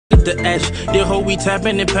with the ash. Yeah, ho, we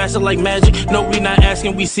tapping and pass it like magic. No, we not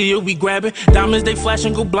asking, we see it, we grab it. Diamonds, they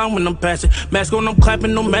flashing, go blind when I'm passing. Mask on, I'm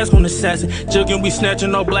clapping, no mask on assassin. Jugging, we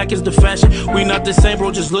snatching, all black is the fashion. We not the same,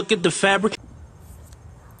 bro, just look at the fabric.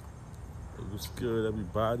 What's good,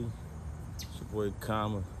 everybody? It's your boy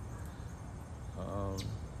Kama.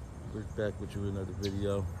 We're back with you with another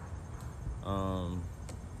video.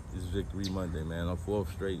 It's Victory Monday, man. On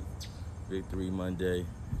 4th straight Victory Monday.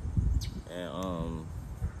 And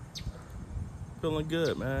feeling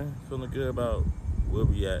good, man. Feeling good about where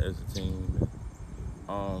we at as a team.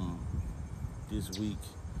 This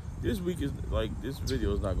week is like, this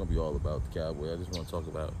video is not gonna be all about the Cowboys. I just want to talk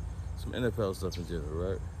about some NFL stuff in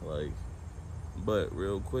general, right? But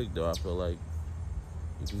real quick though, I feel like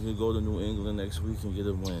if we can go to New England next week and get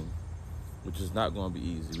a win, which is not going to be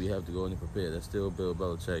easy. We have to go in and prepare. That's still Bill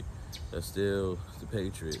Belichick. That's still the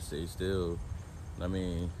Patriots. They still,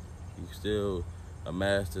 he's still a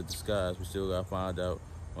master of disguise. We still got to find out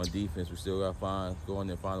on defense. We still got to go in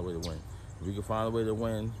there and find a way to win. If we can find a way to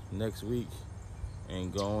win next week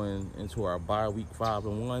and going into our bye week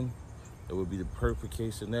 5-1, it would be the perfect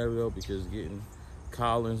case scenario, because getting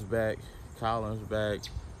Collins back,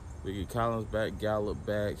 we get Collins back, Gallup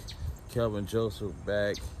back, Kelvin Joseph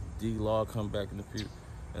back, D-Law come back in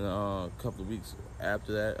a couple of weeks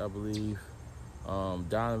after that, I believe.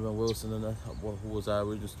 Donovan Wilson, who was our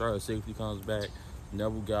original starter, safety, comes back.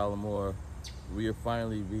 Neville Gallimore. We'll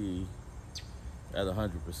finally be at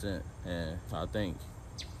 100%, and I think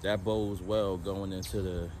that bodes well going into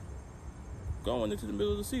the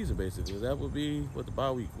middle of the season, basically. That would be what the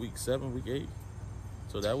bye week 7, week 8.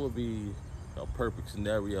 So that would be a perfect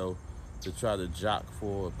scenario to try to jock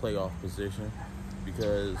for a playoff position,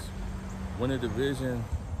 because winning the division,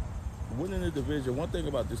 one thing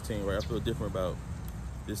about this team, right, I feel different about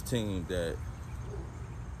this team that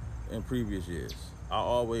in previous years. I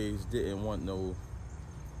always didn't want no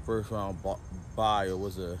first round bye, or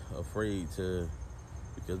was afraid to,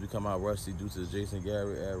 because we come out rusty due to the Jason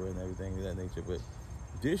Garrett era and everything of that nature. But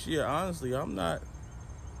this year, honestly, I'm not.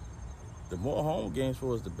 The more home games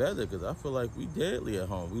for us, the better, because I feel like we deadly at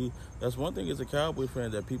home. That's one thing as a Cowboy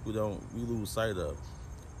fan that we lose sight of.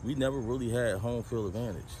 We never really had home field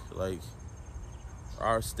advantage. Like,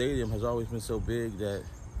 our stadium has always been so big that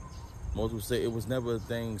most people say it was never a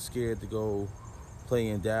thing scared to go play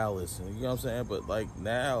in Dallas. And you know what I'm saying? But like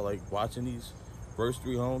now, like watching these first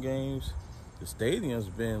 3 home games, the stadium's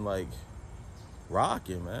been like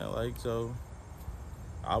rocking, man. Like, so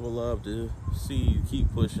I would love to see you keep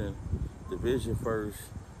pushing division first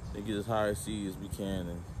and get as high a seed as we can,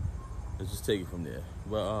 and let's just take it from there.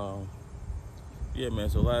 But yeah, man,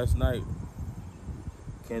 so last night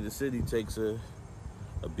Kansas City takes a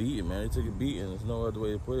beating, man. They took a beating, there's no other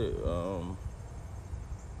way to put it,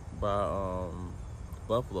 by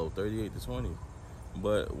Buffalo, 38-20.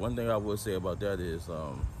 But one thing I would say about that is,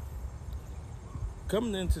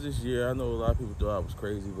 coming into this year, I know a lot of people thought I was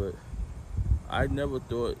crazy, but I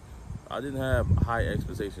didn't have high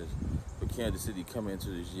expectations for Kansas City coming into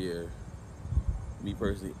this year, me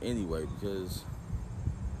personally anyway, because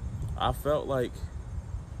I felt like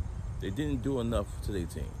they didn't do enough to their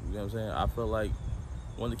team. You know what I'm saying? I felt like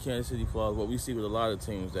one of the Kansas City flaws, what we see with a lot of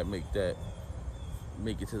teams that make it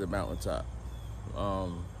to the mountaintop.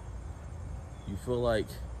 You feel like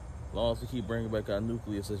as long as we keep bringing back our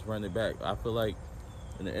nucleus as running back, I feel like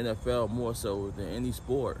in the NFL more so than any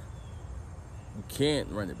sport, you can't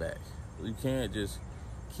run it back. You can't just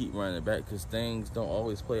keep running it back, because things don't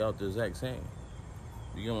always play out the exact same.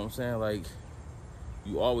 You know what I'm saying? Like,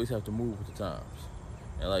 you always have to move with the times.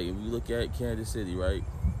 And like, if you look at Kansas City, right,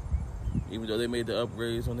 even though they made the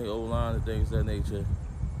upgrades on their O-line and things of that nature,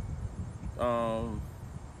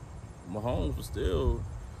 Mahomes was still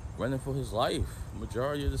running for his life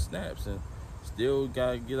majority of the snaps, and still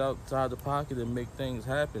got to get outside the pocket and make things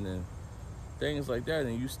happen and things like that.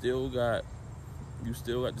 And you still got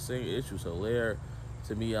the same issue. So Lair,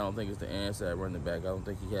 to me, I don't think it's the answer at running back. I don't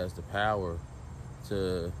think he has the power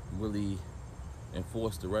to really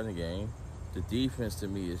enforce the running game. The defense, to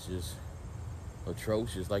me, is just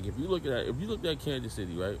atrocious. Like, if you look at Kansas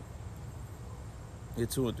City, right, they're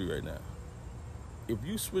 2-3 right now. If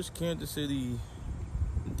you switch Kansas City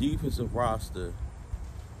defensive roster,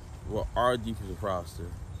 well, our defensive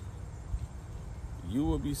roster, you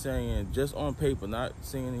would be saying, just on paper, not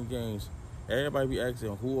seeing any games, everybody be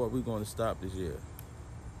asking, who are we going to stop this year?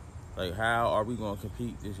 Like, how are we going to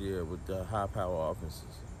compete this year with the high-power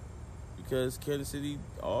offenses? Because Kansas City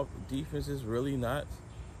defense is really not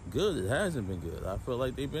good. It hasn't been good. I feel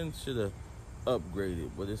like should have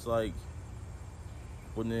upgraded. But it's like,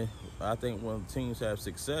 I think when teams have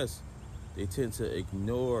success, they tend to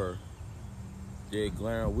ignore their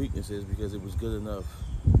glaring weaknesses because it was good enough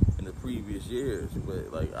in the previous years.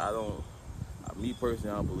 But like me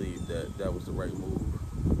personally, I don't believe that was the right move.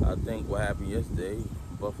 I think what happened yesterday,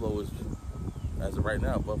 Buffalo was, as of right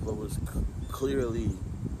now, Buffalo was clearly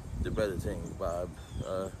the better team by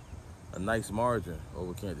a nice margin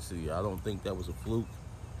over Kansas City. I don't think that was a fluke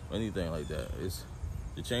or anything like that. It's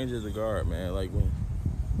the change of the guard, man. Like when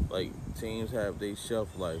teams have their shelf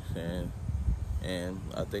life, and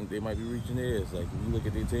I think they might be reaching theirs. Like if you look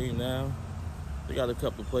at their team now, they got a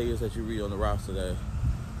couple of players that you read on the roster that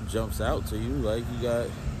jumps out to you. Like you got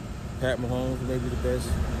Pat Mahomes, maybe the best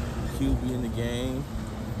QB in the game,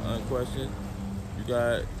 unquestioned. You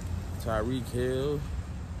got Tyreek Hill,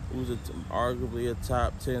 who's arguably a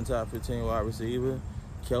top 10, top 15 wide receiver.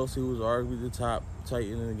 Kelsey, who's arguably the top tight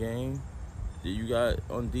end in the game. Then you got,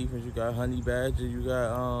 on defense, you got Honey Badger, you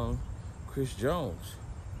got Chris Jones.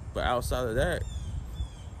 But outside of that,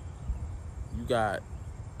 you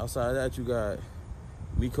got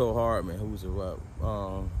Miko Hardman, who's a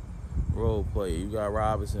role player. You got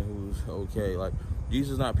Robinson, who's okay. Like,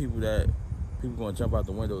 these are not people that people going to jump out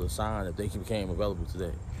the window to sign if they became available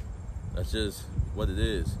today. That's just what it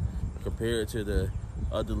is. Compared to the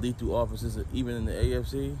other lethal offenses, even in the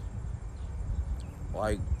AFC,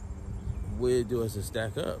 like, where does it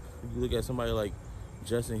stack up? If you look at somebody like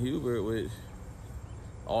Justin Hubert with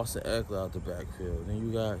Austin Eckler out the backfield, then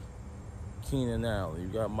you got Keenan Allen, you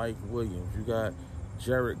got Mike Williams, you got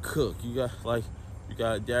Jared Cook, you got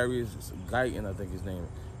Darius Guyton, I think his name.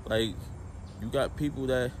 Like, you got people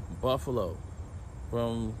that Buffalo,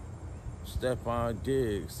 from Stephon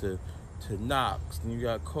Diggs to Knox, and you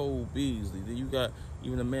got Cole Beasley, then you got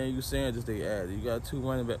even Emmanuel Sanders they added. You got 2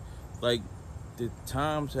 running backs. Like, the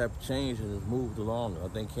times have changed and have moved along. I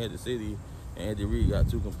think Kansas City and Andy Reid got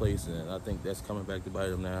too complacent, and I think that's coming back to bite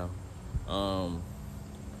them now.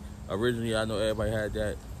 Originally, I know everybody had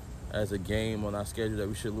that as a game on our schedule that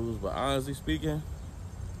we should lose, but honestly speaking,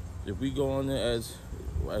 if we go on there as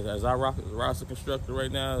our roster constructor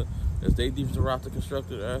right now, as they defensive roster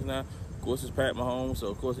constructor as now, of course it's Pat Mahomes, so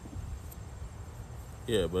of course,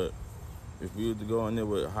 yeah, but if we were to go on there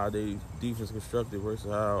with how they defense constructed versus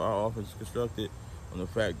how our offense is constructed, on the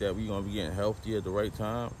fact that we're going to be getting healthy at the right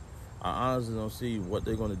time, I honestly don't see what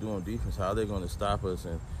they're going to do on defense, how they're going to stop us,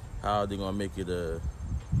 and how they're going to make it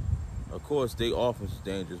of course, their offense is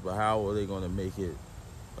dangerous, but how are they going to make it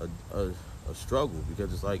a struggle?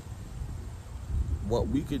 Because it's like, what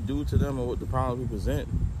we could do to them or what the problems we present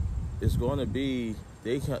is going to be,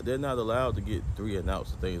 they're not allowed to get 3 and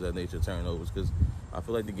outs and things of that nature, turnovers, because I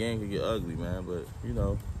feel like the game could get ugly, man. But, you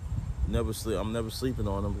know, I'm never sleeping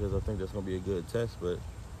on them because I think that's going to be a good test. But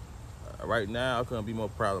right now, I couldn't be more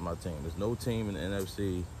proud of my team. There's no team in the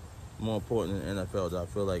NFC more important than the NFL that I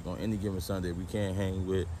feel like on any given Sunday we can't hang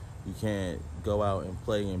with. We can't go out and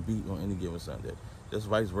play and beat on any given Sunday. Just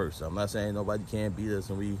vice versa. I'm not saying nobody can beat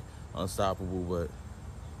us and we unstoppable, but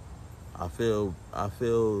I feel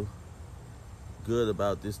good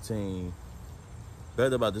about this team,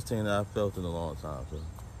 better about this team than I felt in a long time. So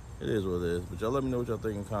it is what it is. But y'all let me know what y'all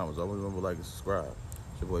think in comments. I remember, like and subscribe.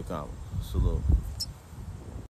 It's your boy Common. Salute.